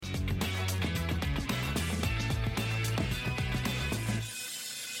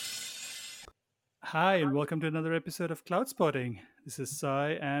Hi, and welcome to another episode of Cloud Spotting. This is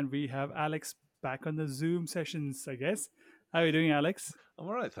Sai, and we have Alex back on the Zoom sessions, I guess. How are you doing, Alex? I'm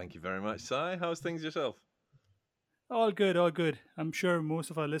all right, thank you very much, Si. How's things yourself? All good, all good. I'm sure most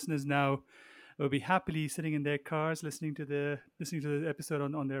of our listeners now will be happily sitting in their cars listening to the episode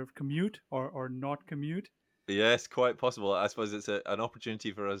on their commute or not commute. Yes, quite possible. I suppose it's an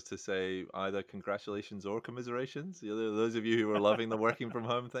opportunity for us to say either congratulations or commiserations. Those of you who are loving the working from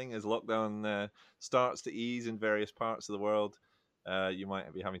home thing, as lockdown starts to ease in various parts of the world, you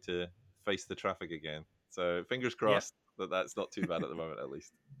might be having to face the traffic again. So fingers Yeah, crossed that that's not too bad at the moment, at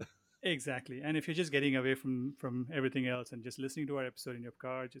least. exactly. And if you're just getting away from everything else and just listening to our episode in your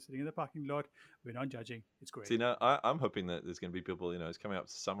car, just sitting in the parking lot, we're not judging. It's great. See, now I'm hoping that there's going to be people, it's coming up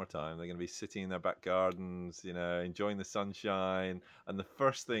to summertime. They're going to be sitting in their back gardens, enjoying the sunshine. And the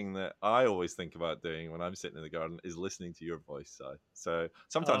first thing that I always think about doing when I'm sitting in the garden is listening to your voice, Si. So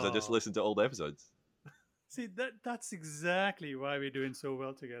sometimes I just Oh, listen to old episodes. see that's exactly why we're doing so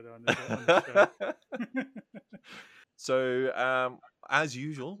well together on this show. So, as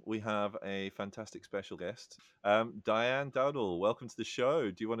usual, we have a fantastic special guest, Diane Dowdall. Welcome to the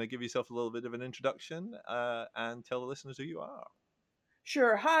show. Do you want to give yourself a little bit of an introduction and tell the listeners who you are?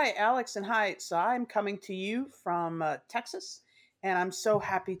 Sure. Hi, Alex, and hi, Sai. I'm coming to you from Texas, and I'm so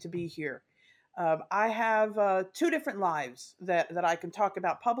happy to be here. I have two different lives that I can talk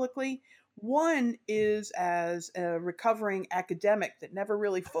about publicly. One is as a recovering academic that never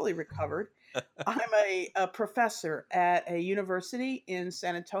really fully recovered. I'm a professor at a university in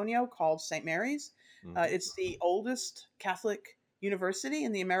San Antonio called St. Mary's. Hmm. It's the oldest Catholic university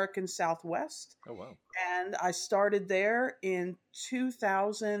in the American Southwest, Oh, wow. and I started there in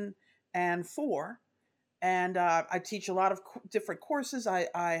 2004. And I teach a lot of different courses.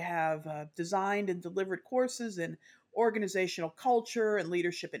 I have designed and delivered courses in organizational culture and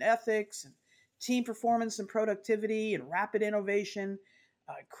leadership and ethics, and team performance and productivity, and rapid innovation,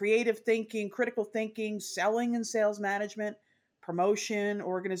 creative thinking, critical thinking, selling and sales management, promotion,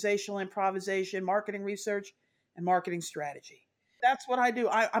 organizational improvisation, marketing research, and marketing strategy. That's what I do.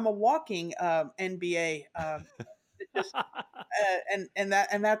 I'm a walking NBA. It just and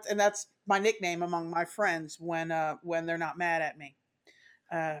that's my nickname among my friends when they're not mad at me.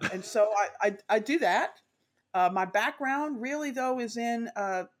 And so I do that. My background really though is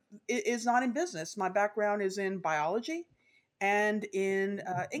not in business. My background is in biology and in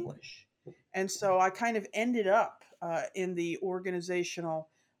English, and so I kind of ended up in the organizational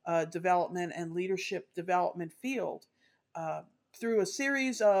development and leadership development field. Uh, Through a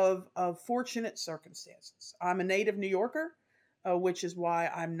series of fortunate circumstances. I'm a native New Yorker, which is why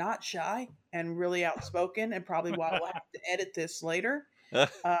I'm not shy and really outspoken, and probably why we'll have to edit this later.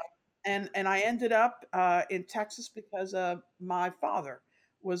 Uh, and I ended up in Texas because my father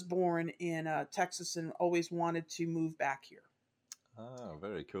was born in Texas and always wanted to move back here. Ah,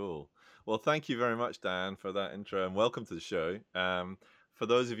 very cool. Well, thank you very much, Dan, for that intro, and welcome to the show. For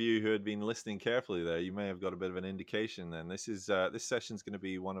those of you who had been listening carefully there, you may have got a bit of an indication. Then this session is going to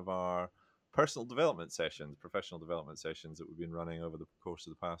be one of our personal development sessions, professional development sessions that we've been running over the course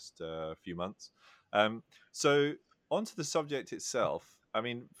of the past few months. Um, so, onto the subject itself. I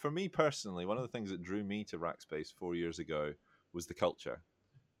mean, for me personally, one of the things that drew me to Rackspace 4 years ago was the culture.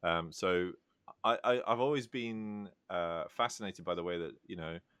 So I've always been fascinated by the way that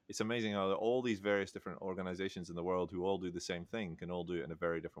it's amazing how all these various different organizations in the world who all do the same thing can all do it in a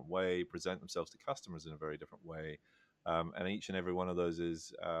very different way, present themselves to customers in a very different way, and each and every one of those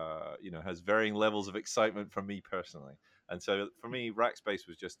is has varying levels of excitement for me personally. And so for me, Rackspace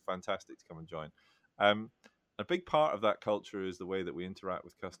was just fantastic to come and join. Um, a big part of that culture is the way that we interact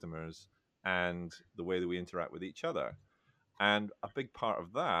with customers and the way that we interact with each other. And a big part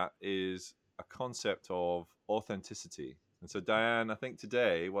of that is a concept of authenticity. And so, Diane, I think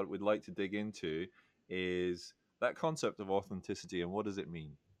today what we'd like to dig into is that concept of authenticity and what does it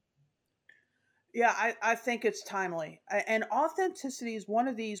mean? Yeah, I think it's timely. And authenticity is one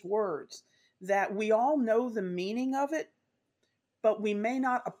of these words that we all know the meaning of it, but we may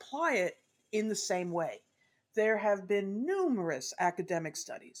not apply it in the same way. There have been numerous academic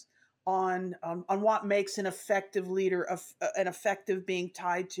studies on what makes an effective leader, an effective being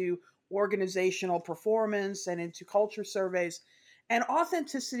tied to organizational performance and into culture surveys. And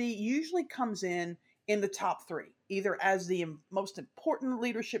authenticity usually comes in the top three, either as the most important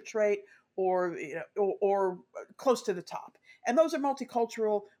leadership trait or, or close to the top. And those are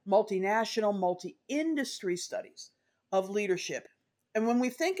multicultural, multinational, multi-industry studies of leadership. And when we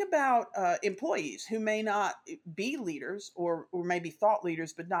think about employees who may not be leaders or maybe thought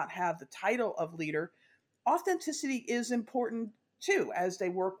leaders but not have the title of leader, authenticity is important too, as they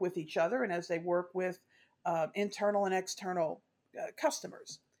work with each other and as they work with internal and external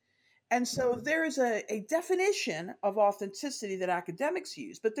customers. And so there is a definition of authenticity that academics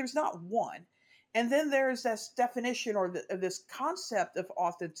use, but there's not one. And then there's this definition or this concept of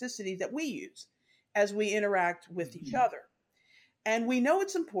authenticity that we use as we interact with each other. And we know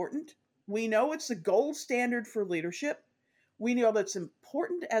it's important. We know it's the gold standard for leadership. We know that's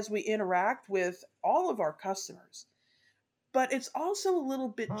important as we interact with all of our customers. But it's also a little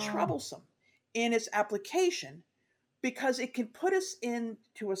bit troublesome in its application because it can put us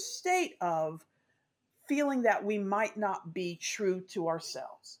into a state of feeling that we might not be true to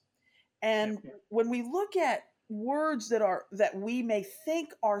ourselves. And when we look at words that we may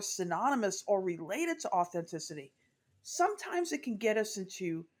think are synonymous or related to authenticity, sometimes it can get us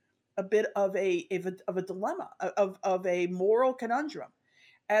into a bit of a dilemma, of a moral conundrum,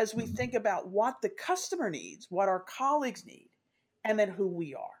 as we think about what the customer needs, what our colleagues need, and then who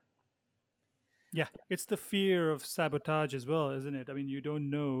we are. Yeah, it's the fear of sabotage as well, isn't it? I mean, you don't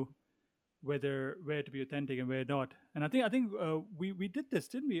know where to be authentic and where not. And I think we did this,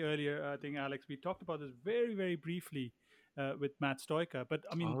 didn't we, earlier? I think, Alex, we talked about this very very briefly with Matt Stoica. But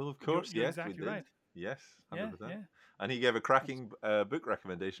I mean, Oh, of course, you're yes, we exactly did. right. Yes, Yeah, 100%. yeah. And he gave a cracking book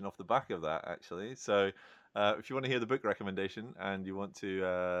recommendation off the back of that, actually. So if you want to hear the book recommendation and you want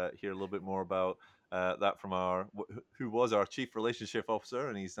to hear a little bit more about that from who was our chief relationship officer,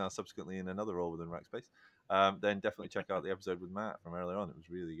 and he's now subsequently in another role within Rackspace, then definitely check out the episode with Matt from earlier on. It was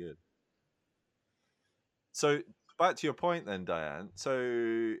really good. So back to your point then, Diane. So,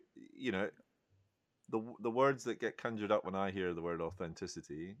 you know, the words that get conjured up when I hear the word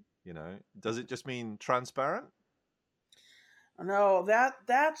authenticity, does it just mean transparent? No,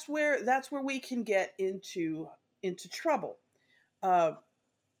 that's where we can get into trouble. Uh,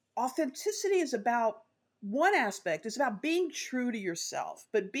 Authenticity is about one aspect. It's about being true to yourself,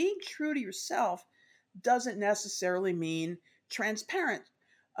 but being true to yourself doesn't necessarily mean transparent.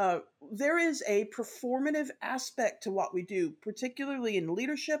 There is a performative aspect to what we do, particularly in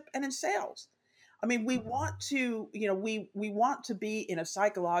leadership and in sales. I mean, we want to, we want to be in a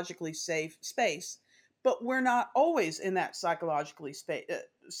psychologically safe space, but we're not always in that psychologically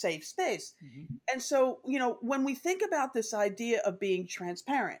safe space. Mm-hmm. And so, when we think about this idea of being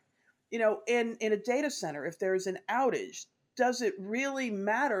transparent, in a data center, if there's an outage, does it really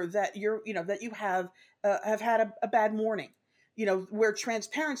matter that that you have had a bad morning? Where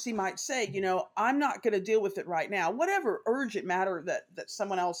transparency might say, I'm not going to deal with it right now, whatever urgent matter that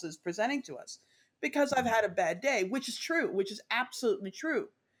someone else is presenting to us, because I've had a bad day, which is true, which is absolutely true.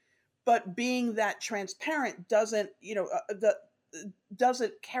 But being that transparent doesn't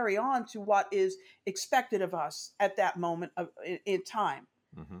carry on to what is expected of us at that moment in time.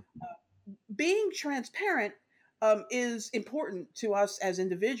 Mm-hmm. Being transparent is important to us as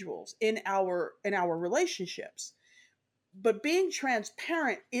individuals in our relationships, but being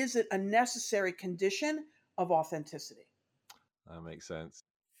transparent isn't a necessary condition of authenticity. That makes sense.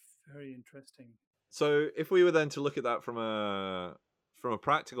 Very interesting. So if we were then to look at that from a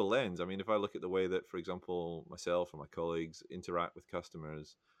practical lens, I mean, if I look at the way that, for example, myself and my colleagues interact with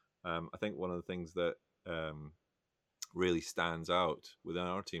customers, I think one of the things that really stands out within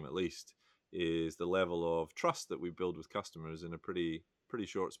our team, at least, is the level of trust that we build with customers in a pretty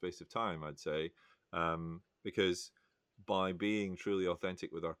short space of time, I'd say, because by being truly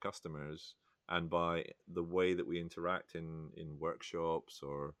authentic with our customers and by the way that we interact in workshops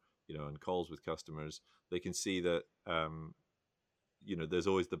or in calls with customers, they can see that there's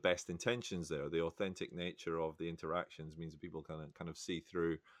always the best intentions there. The authentic nature of the interactions means that people kind of see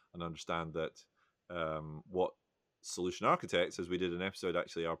through and understand that what solution architects, as we did an episode,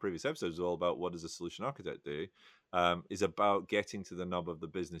 actually our previous episode was all about what does a solution architect do, is about getting to the nub of the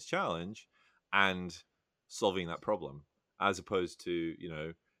business challenge and solving that problem, as opposed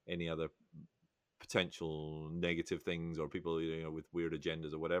to any other potential negative things or people with weird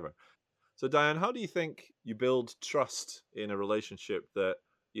agendas or whatever. So Diane, how do you think you build trust in a relationship that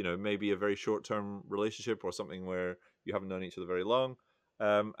may be a very short-term relationship or something where you haven't known each other very long,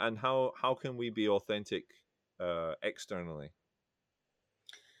 and how can we be authentic externally?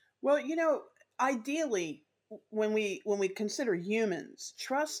 Well, ideally, when we consider humans,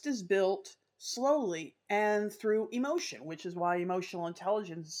 trust is built slowly and through emotion, which is why emotional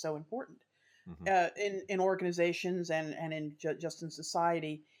intelligence is so important in organizations and in just in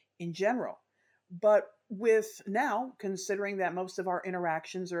society in general. But with now, considering that most of our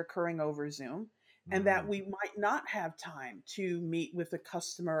interactions are occurring over Zoom, and that we might not have time to meet with a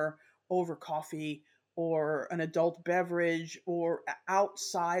customer over coffee or an adult beverage or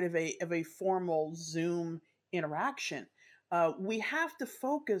outside of a formal Zoom interaction, We have to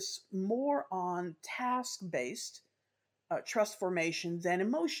focus more on task-based trust formation than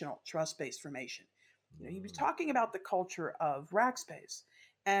emotional trust-based formation. He was Mm. talking about the culture of Rackspace,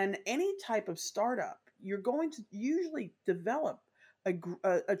 and any type of startup, you're going to usually develop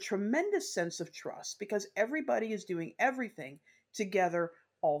a tremendous sense of trust because everybody is doing everything together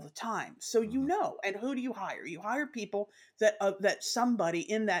all the time. So Mhm. and who do you hire? You hire people that somebody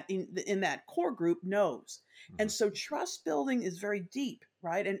in that core group knows. And Mhm. so trust building is very deep,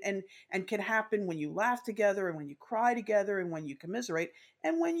 right? And can happen when you laugh together and when you cry together and when you commiserate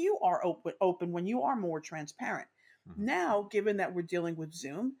and when you are open, when you are more transparent. Mhm. Now, given that we're dealing with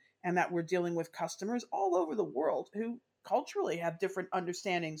Zoom and that we're dealing with customers all over the world who culturally have different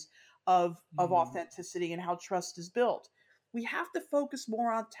understandings of Mm. authenticity and how trust is built, we have to focus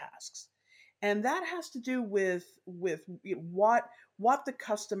more on tasks. And that has to do with what the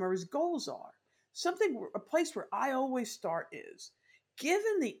customer's goals are. A place where I always start is,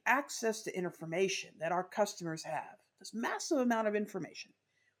 given the access to information that our customers have, this massive amount of information,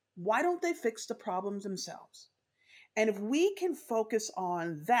 why don't they fix the problems themselves? And if we can focus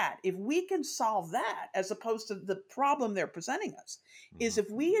on that, if we can solve that as opposed to the problem they're presenting us, is Mhm. if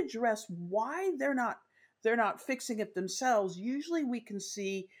we address why they're not fixing it themselves, usually we can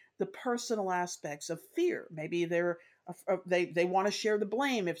see the personal aspects of fear. Maybe they want to share the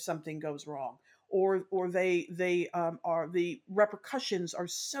blame if something goes wrong, or they are the repercussions are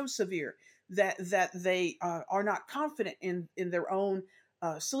so severe that they are not confident in their own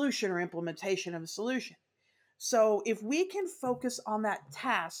solution or implementation of a solution. So if we can focus on that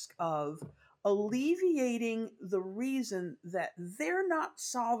task of alleviating the reason that they're not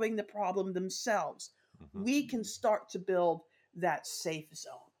solving the problem themselves, Mhm. we can start to build that safe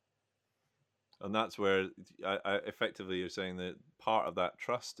zone. And that's where effectively you're saying that part of that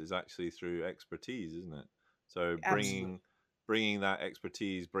trust is actually through expertise, isn't it? So Absolutely. bringing that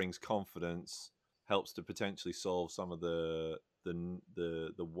expertise brings confidence, helps to potentially solve some of the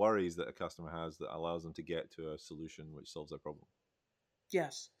worries that a customer has that allows them to get to a solution which solves their problem.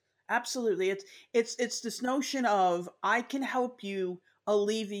 Yes. Absolutely. It's this notion of I can help you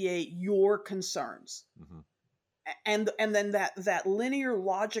alleviate your concerns. Hmm. And then that linear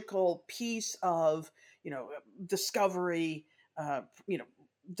logical piece of you know discovery, uh, you know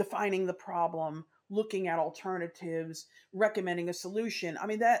defining the problem, looking at alternatives, recommending a solution. I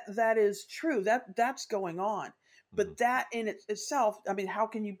mean that is true, that's going on. Hmm. But that in itself, I mean, how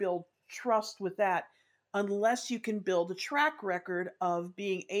can you build trust with that unless you can build a track record of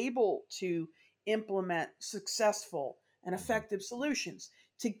being able to implement successful and Hmm. effective solutions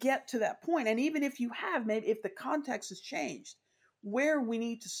to get to that point? And even if you have, maybe if the context has changed, where we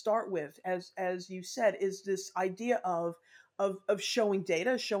need to start with, as you said, is this idea of showing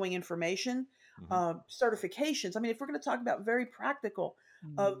data, showing information, Hmm. certifications. I mean, if we're going to talk about very practical,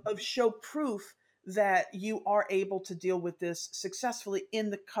 Mm. of show proof that you are able to deal with this successfully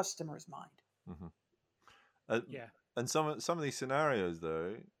in the customer's mind. Hmm. Uh, Yeah. and some of these scenarios,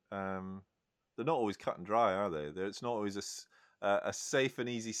 though, um, they're not always cut and dry, are they? It's not always a safe and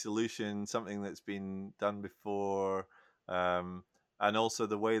easy solution, something that's been done before. Um, and also,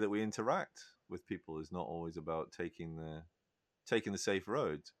 the way that we interact with people is not always about taking the safe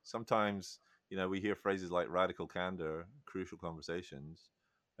road. Sometimes, we hear phrases like radical candor, crucial conversations.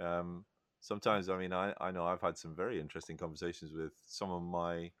 Um, Sometimes, I mean, I know I've had some very interesting conversations with some of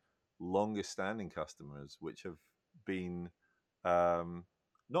my longest standing customers, which have been um,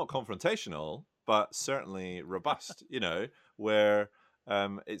 not confrontational, but certainly robust, where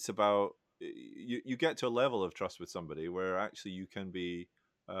it's about you get to a level of trust with somebody where actually you can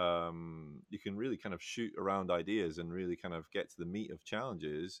really kind of shoot around ideas and really kind of get to the meat of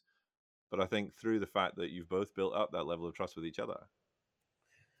challenges. But I think through the fact that you've both built up that level of trust with each other.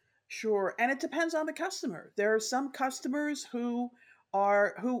 Sure, and it depends on the customer. There are some customers who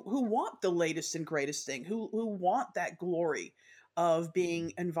want the latest and greatest thing, who want that glory of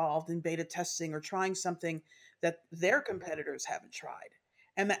being involved in beta testing or trying something that their competitors haven't tried.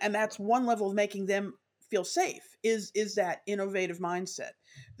 And that's one level of making them feel safe is that innovative mindset.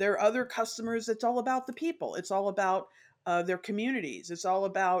 There are other customers, it's all about the people. It's all about their communities. It's all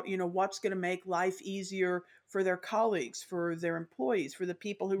about, what's going to make life easier for their colleagues, for their employees, for the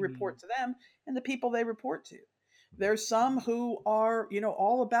people who Mm. report to them and the people they report to. Mhm. There's some who are,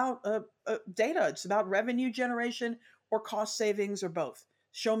 all about data. It's about revenue generation or cost savings or both.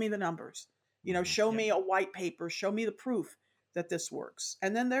 Show me the numbers. Mhm. Show Yep. me a white paper. Show me the proof that this works.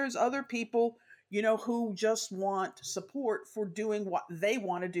 And then there's other people, who just want support for doing what they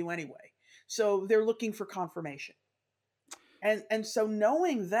want to do anyway. So they're looking for confirmation. And so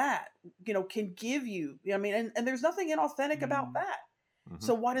knowing that, can give you, I mean, and there's nothing inauthentic about that. Mm-hmm.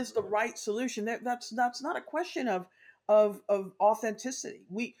 So what is the right solution? That's not a question of authenticity.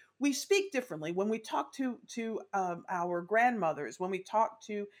 We speak differently when we talk to our grandmothers, when we talk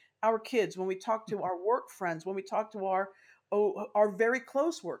to our kids, when we talk to our work friends, when we talk to our very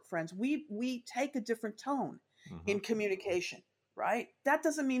close work friends. We take a different tone in communication, right? That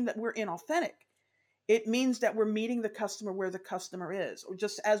doesn't mean that we're inauthentic. It means that we're meeting the customer where the customer is, or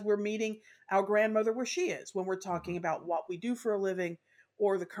just as we're meeting our grandmother where she is when we're talking about what we do for a living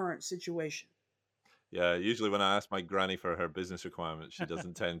or the current situation. Yeah, usually when I ask my granny for her business requirements, she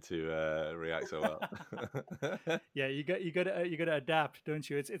doesn't tend to react so well. Yeah, you got to adapt, don't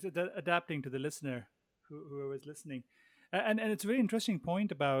you? It's adapting to the listener, whoever's listening, and it's a very interesting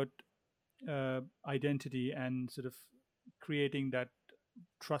point about identity and sort of creating that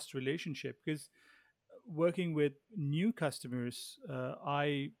trust relationship, because working with new customers,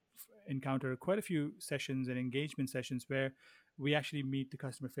 I encounter quite a few sessions and engagement sessions where we actually meet the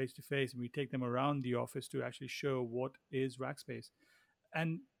customer face to face, and we take them around the office to actually show what is Rackspace.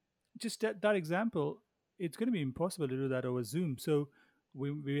 And just that example, it's going to be impossible to do that over Zoom. So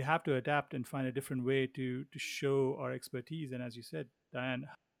we have to adapt and find a different way to show our expertise. And as you said, Diane,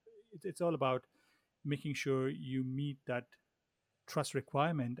 it's all about making sure you meet that trust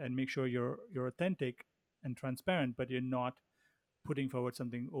requirement and make sure you're authentic and transparent, but you're not putting forward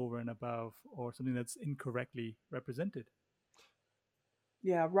something over and above or something that's incorrectly represented.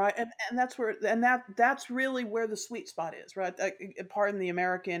 Yeah, right. And that's where, and that's really where the sweet spot is, right? Pardon the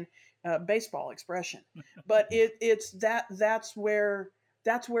American baseball expression, but it's that's where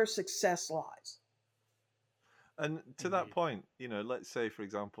success lies. And to that Indeed. point, let's say, for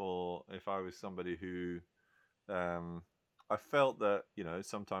example, if I was somebody who I felt that,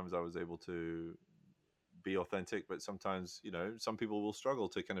 sometimes I was able to be authentic, but sometimes, some people will struggle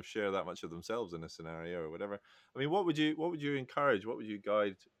to kind of share that much of themselves in a scenario or whatever. I mean, what would you encourage? What would you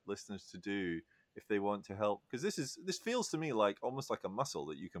guide listeners to do if they want to help? Because this feels to me like almost like a muscle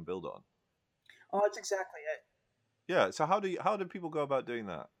that you can build on. Oh, that's exactly it. Yeah. So how do people go about doing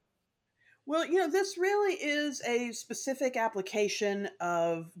that? Well, this really is a specific application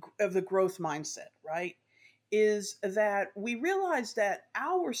of the growth mindset, right? Is that we realize that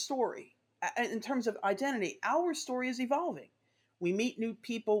our story, in terms of identity, our story is evolving. We meet new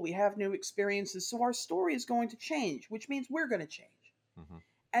people, we have new experiences, so our story is going to change, which means we're going to change. Hmm.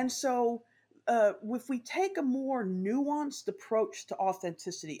 And so, if we take a more nuanced approach to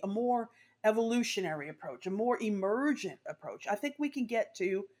authenticity, a more evolutionary approach, a more emergent approach, I think we can get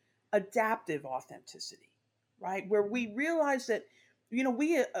to adaptive authenticity, right? Where we realize that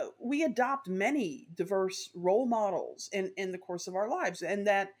we adopt many diverse role models in the course of our lives, and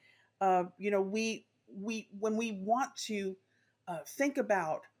that we when we want to think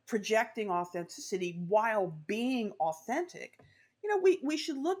about projecting authenticity while being authentic, we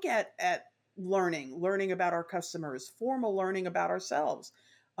should look at learning about our customers, formal learning about ourselves,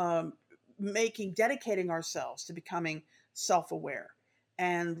 um, dedicating ourselves to becoming self-aware,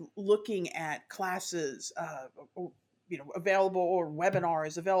 and looking at classes, available, or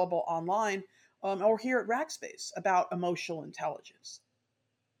webinars available online, or here at Rackspace about emotional intelligence.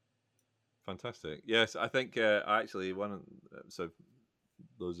 Fantastic. Yes, I think actually so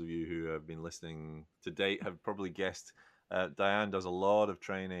those of you who have been listening to date have probably guessed Diane does a lot of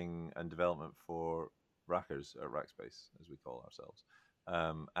training and development for Rackers at Rackspace, as we call ourselves.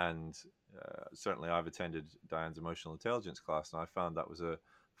 And certainly I've attended Diane's emotional intelligence class, and I found that was a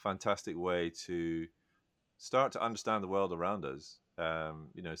fantastic way to start to understand the world around us.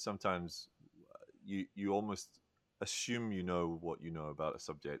 Sometimes you almost assume you know what you know about a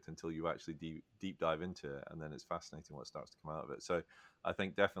subject until you actually deep dive into it, and then it's fascinating what starts to come out of it. So I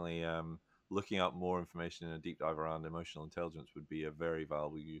think definitely looking up more information in a deep dive around emotional intelligence would be a very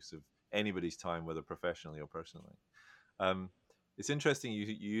valuable use of anybody's time, whether professionally or personally. um, it's interesting you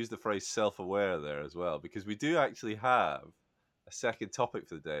use the phrase self-aware there as well, because we do actually have a second topic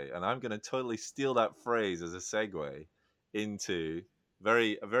for the day, and I'm going to totally steal that phrase as a segue into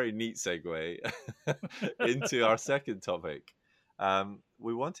a very neat segue into our second topic.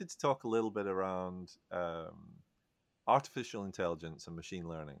 We wanted to talk a little bit around artificial intelligence and machine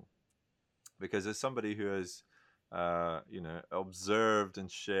learning, because as somebody who has observed and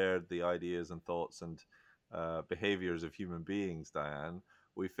shared the ideas and thoughts and behaviors of human beings, Diane,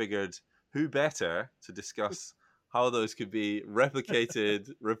 we figured who better to discuss how those could be replicated,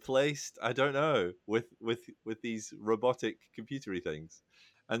 replaced, I don't know, with these robotic computery things.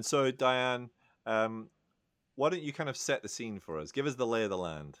 And so, Diane, why don't you kind of set the scene for us? Give us the lay of the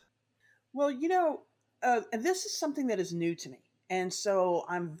land. Well, and this is something that is new to me. And so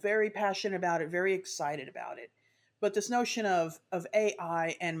I'm very passionate about it, very excited about it. But this notion of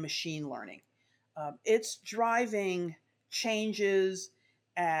AI and machine learning, it's driving changes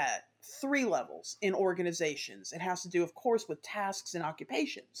at three levels in organizations. It has to do, of course, with tasks and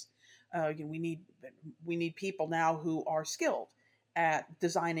occupations. We need people now who are skilled at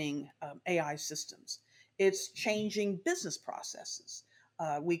designing AI systems. It's changing business processes.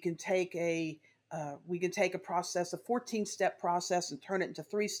 We can take a process, a 14-step process, and turn it into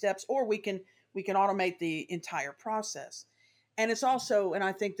 3 steps, or we can automate the entire process. And it's also, and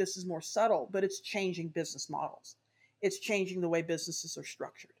I think this is more subtle, but it's changing business models. It's changing the way businesses are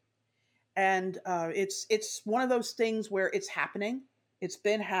structured, and it's one of those things where it's happening. It's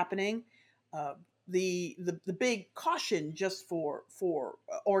been happening. Uh, the big caution just for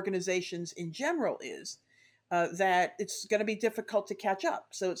organizations in general is that it's going to be difficult to catch up.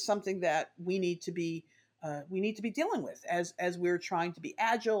 So it's something that we need to be dealing with as we're trying to be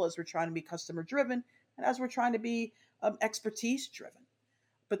agile, as we're trying to be customer driven, and as we're trying to be expertise driven.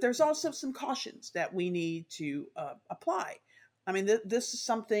 But there's also some cautions that we need to apply. I mean, this is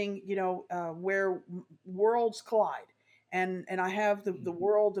something, where worlds collide, and I have the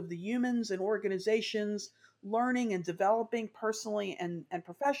world of the humans and organizations learning and developing personally and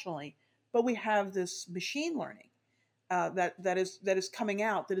professionally, but we have this machine learning that is coming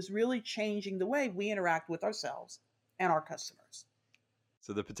out that is really changing the way we interact with ourselves and our customers.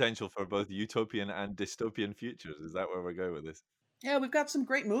 So the potential for both utopian and dystopian futures, is that where we're going with this? Yeah, we've got some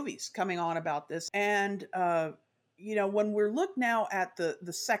great movies coming on about this, and when we're look now at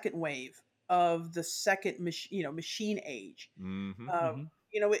the second wave of the second machine age, Mm-hmm. uh, Hmm.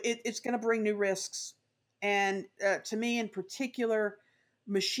 it's going to bring new risks, and to me in particular,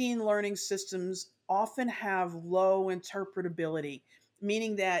 machine learning systems often have low interpretability,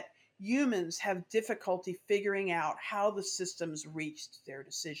 meaning that humans have difficulty figuring out how the systems reached their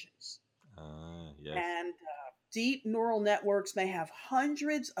decisions. Yes. And deep neural networks may have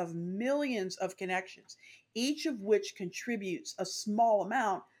hundreds of millions of connections, each of which contributes a small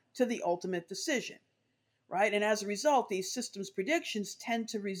amount to the ultimate decision, right? And as a result, these systems predictions tend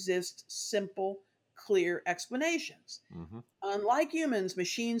to resist simple, clear explanations. Mm-hmm. Unlike humans,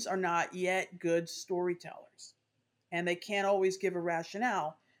 machines are not yet good storytellers, and they can't always give a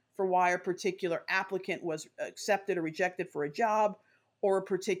rationale for why a particular applicant was accepted or rejected for a job, or a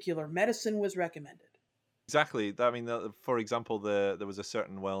particular medicine was recommended. Exactly. I mean, for example, there was a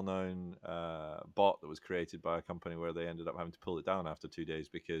certain well-known bot that was created by a company where they ended up having to pull it down after 2 days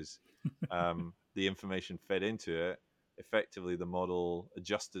because the information fed into it. Effectively, the model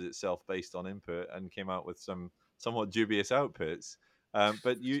adjusted itself based on input and came out with some somewhat dubious outputs.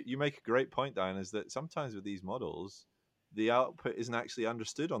 But you make a great point, Diane, is that sometimes with these models, the output isn't actually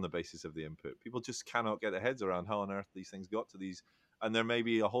understood on the basis of the input. People just cannot get their heads around how on earth these things got to these, and there may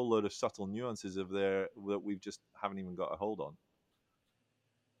be a whole load of subtle nuances of there that we've just haven't even got a hold on.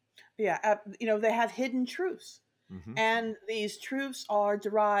 Yeah, they have hidden truths. Mm-hmm. And these truths are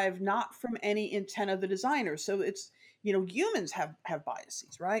derived not from any intent of the designer. So it's, humans have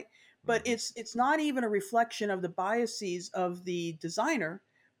biases, right? But Mm-hmm. it's not even a reflection of the biases of the designer,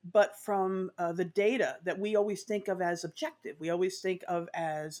 but from the data that we always think of as objective. We always think of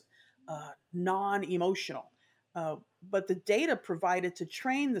as non-emotional. But the data provided to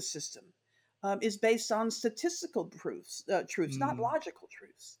train the system is based on statistical truths, not Mm. logical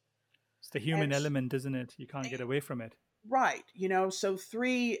truths. It's the human And element, isn't it? You can't get away from it. right, so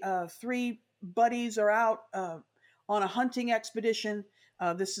three buddies are out on a hunting expedition.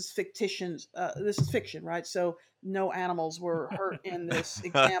 This is fictitious. This is fiction, right? So no animals were hurt in this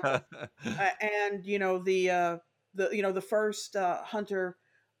example. And the first hunter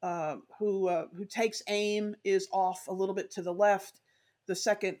who takes aim is off a little bit to the left. The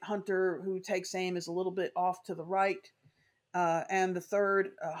second hunter who takes aim is a little bit off to the right. And the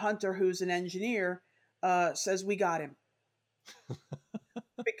third hunter, who's an engineer, says, "We got him."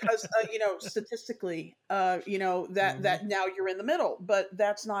 Because statistically, that Mm-hmm. that now you're in the middle, but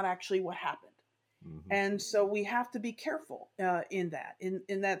that's not actually what happened. Mm-hmm. And so we have to be careful in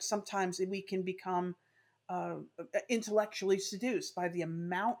that sometimes we can become uh, intellectually seduced by the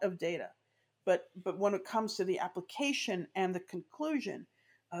amount of data, but when it comes to the application and the conclusion,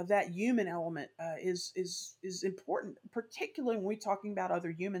 that human element is important, particularly when we're talking about other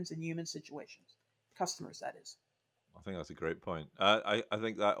humans in human situations, customers, that is. I think that's a great point. I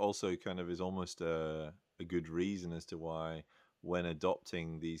think that also kind of is almost a good reason as to why, when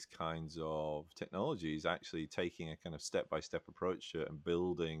adopting these kinds of technologies, actually taking a kind of step by step approach to it and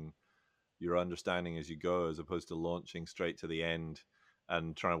building your understanding as you go, as opposed to launching straight to the end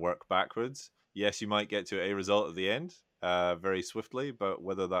and trying to work backwards. yes, you might get to a result at the end very swiftly, but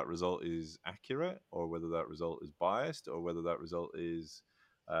whether that result is accurate or whether that result is biased or whether that result is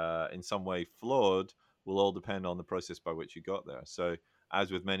in some way flawed will all depend on the process by which you got there. So, as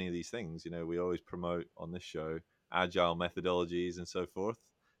with many of these things, we always promote on this show agile methodologies and so forth.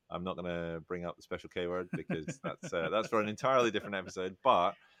 I'm not going to bring up the special K word because that's for an entirely different episode.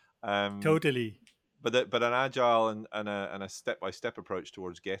 But Totally. but an agile and a step-by-step approach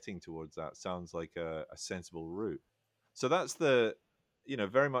towards getting towards that sounds like a sensible route. So that's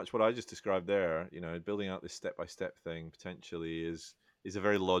very much what I just described there. Building out this step-by-step thing potentially is a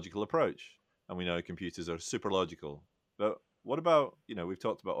very logical approach, and we know computers are super logical. But what about, we've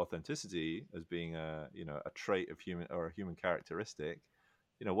talked about authenticity as being a trait of human or a human characteristic.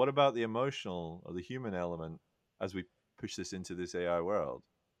 What about the emotional or the human element as we push this into this AI world?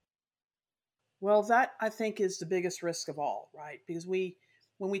 Well, that I think is the biggest risk of all, right? Because when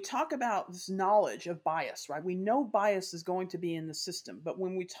we talk about this knowledge of bias, right, we know bias is going to be in the system. But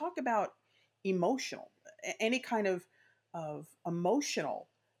when we talk about emotional, any kind of emotional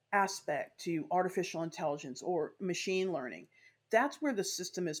aspect to artificial intelligence or machine learning, that's where the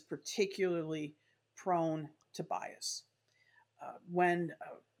system is particularly prone to bias. When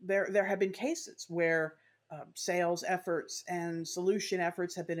there have been cases where sales efforts and solution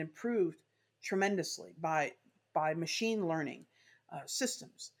efforts have been improved tremendously by machine learning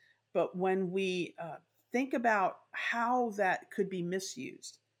systems. But when we think about how that could be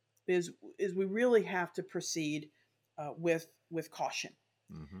misused, is we really have to proceed with caution.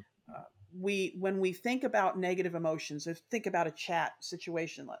 Mm-hmm. When we think about negative emotions, if think about a chat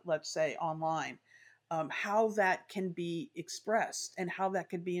situation, let's say online, how that can be expressed and how that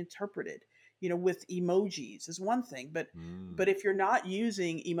can be interpreted. With emojis is one thing, but if you're not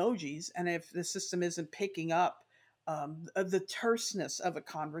using emojis and if the system isn't picking up the terseness of a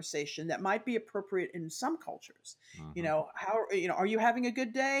conversation that might be appropriate in some cultures, Mm-hmm. are you having a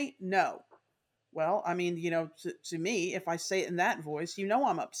good day? No. Well, I mean, to me, if I say it in that voice,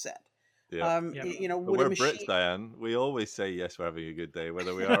 I'm upset. Yeah. Yep. But Would a we're Brits, machine? Diane. We always say yes, we're having a good day,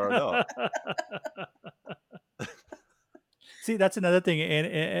 whether we are or not. See, that's another thing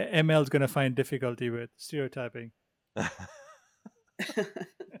ML is going to find difficulty with stereotyping. But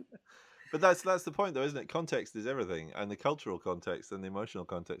that's the point, though, isn't it? Context is everything, and the cultural context and the emotional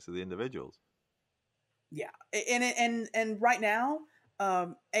context of the individuals. Yeah, and right now,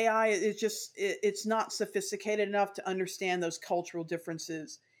 AI is just it's not sophisticated enough to understand those cultural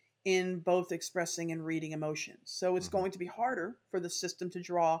differences in both expressing and reading emotions. So it's Mm-hmm. going to be harder for the system to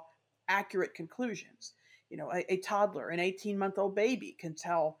draw accurate conclusions. A toddler, an 18-month-old baby can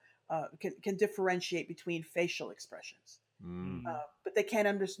tell, can differentiate between facial expressions, Mm. but they can't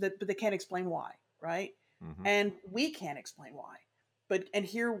understand. But they can't explain why, right? Mm-hmm. And we can't explain why. And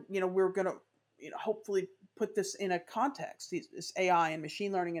here, we're going to, hopefully put this in a context, this AI and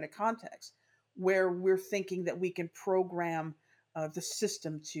machine learning in a context where we're thinking that we can program the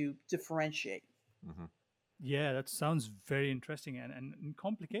system to differentiate. Mm-hmm. Yeah, that sounds very interesting and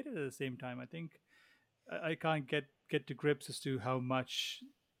complicated at the same time. I think I can't get to grips as to how much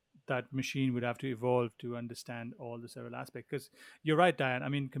that machine would have to evolve to understand all the several aspects. Because you're right, Diane. I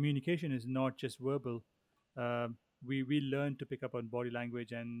mean, communication is not just verbal. We learn to pick up on body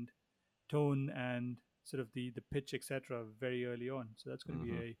language and tone and sort of the pitch, etc., very early on. So that's going to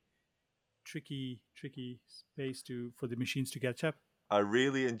be Mm-hmm. a tricky space for the machines to catch up. I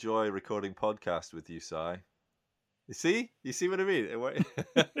really enjoy recording podcasts with you, Si. You see what I mean?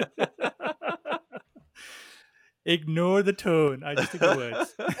 Ignore the tone. I just took the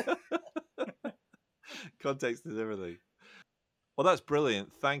words. Context is everything. Well, that's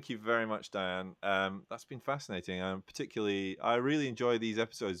brilliant. Thank you very much, Diane. That's been fascinating. Particularly, I really enjoy these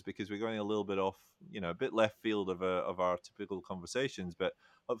episodes because we're going a little bit off, a bit left field of our typical conversations, but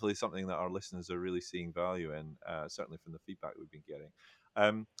hopefully something that our listeners are really seeing value in, certainly from the feedback we've been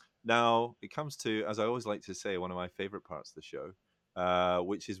getting. Now, it comes to, as I always like to say, one of my favorite parts of the show,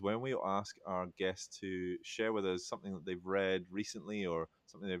 which is when we ask our guests to share with us something that they've read recently or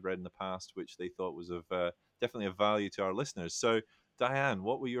something they've read in the past, which they thought was of definitely of value to our listeners. So, Diane,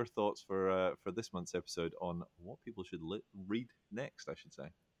 what were your thoughts for this month's episode on what people should read next, I should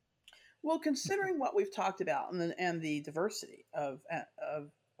say? Well, considering what we've talked about and the diversity of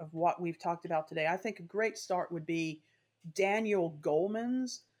what we've talked about today, I think a great start would be Daniel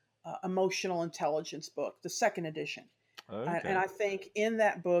Goleman's Emotional Intelligence book, the second edition. Okay. And I think in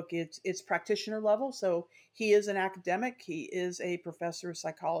that book, it's practitioner level. So he is an academic. He is a professor of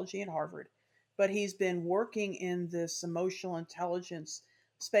psychology at Harvard, but he's been working in this emotional intelligence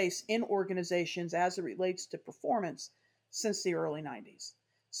space in organizations as it relates to performance since the early 90s.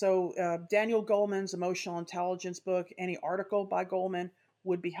 So Daniel Goleman's emotional intelligence book, any article by Goleman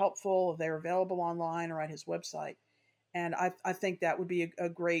would be helpful. They're available online or at his website. And I think that would be a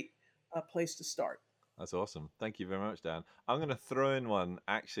great place to start. That's awesome. Thank you very much, Dan. I'm going to throw in one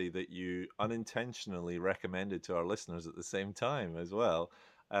actually that you unintentionally recommended to our listeners at the same time as well.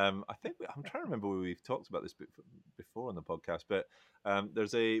 I think I'm trying to remember where we've talked about this before on the podcast, but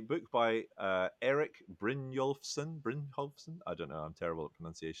there's a book by Eric Brynjolfsson. Brynjolfsson? I don't know. I'm terrible at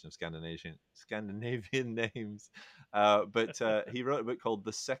pronunciation of Scandinavian names. But he wrote a book called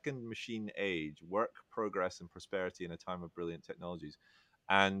The Second Machine Age: Work, Progress, and Prosperity in a Time of Brilliant Technologies.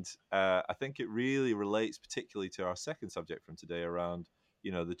 And I think it really relates particularly to our second subject from today around,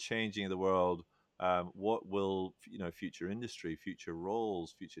 the changing of the world. What will, future industry, future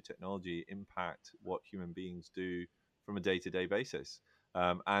roles, future technology impact what human beings do from a day-to-day basis?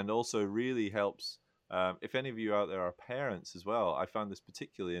 And also really helps, if any of you out there are parents as well. I found this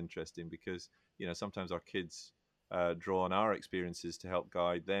particularly interesting because, sometimes our kids draw on our experiences to help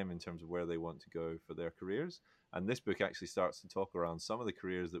guide them in terms of where they want to go for their careers. And this book actually starts to talk around some of the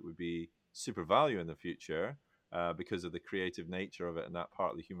careers that would be super value in the future because of the creative nature of it and that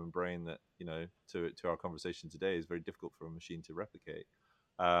part of the human brain that, to our conversation today is very difficult for a machine to replicate.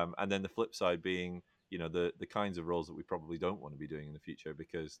 And then the flip side being, the kinds of roles that we probably don't want to be doing in the future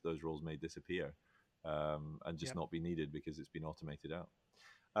because those roles may disappear and just not be needed because it's been automated out.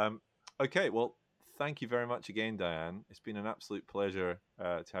 Okay, well, thank you very much again, Diane. It's been an absolute pleasure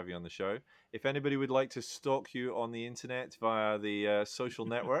to have you on the show. If anybody would like to stalk you on the internet via the social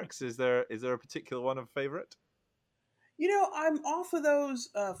networks, is there a particular one of favorite? I'm off of those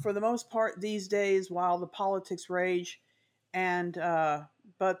for the most part these days while the politics rage, and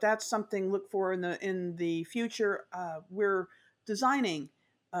but that's something look for in the future. We're designing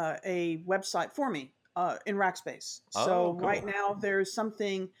a website for me in Rackspace. So Oh, cool. right now there's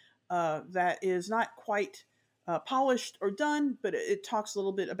something that is not quite polished or done, but it talks a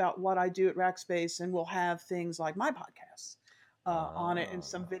little bit about what I do at Rackspace, and we'll have things like my podcasts on it and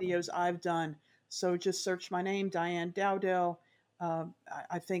some videos I've done. So just search my name, Diane Dowdell.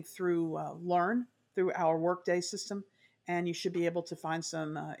 I think through Learn, through our Workday system, and you should be able to find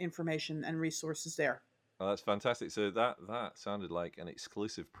some information and resources there. Oh, that's fantastic. So that sounded like an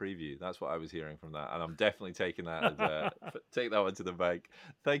exclusive preview. That's what I was hearing from that, and I'm definitely taking that as take that one to the bank.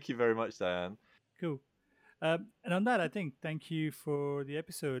 Thank you very much, Diane. Cool. And on that, I think thank you for the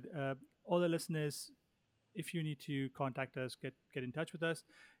episode. All the listeners, if you need to contact us, get in touch with us,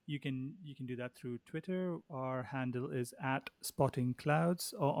 you can do that through Twitter. Our handle is at Spotting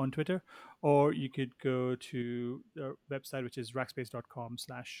Clouds on Twitter, or you could go to the website, which is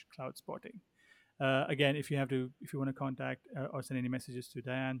rackspace.com/cloudspotting. Again, if you want to contact or send any messages to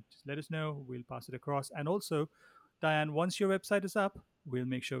Diane, just let us know. We'll pass it across. And also, Diane, once your website is up, we'll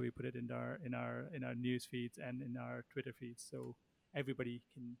make sure we put it in our news feeds and in our Twitter feeds, so everybody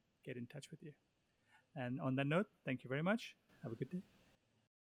can get in touch with you. And on that note, thank you very much. Have a good day.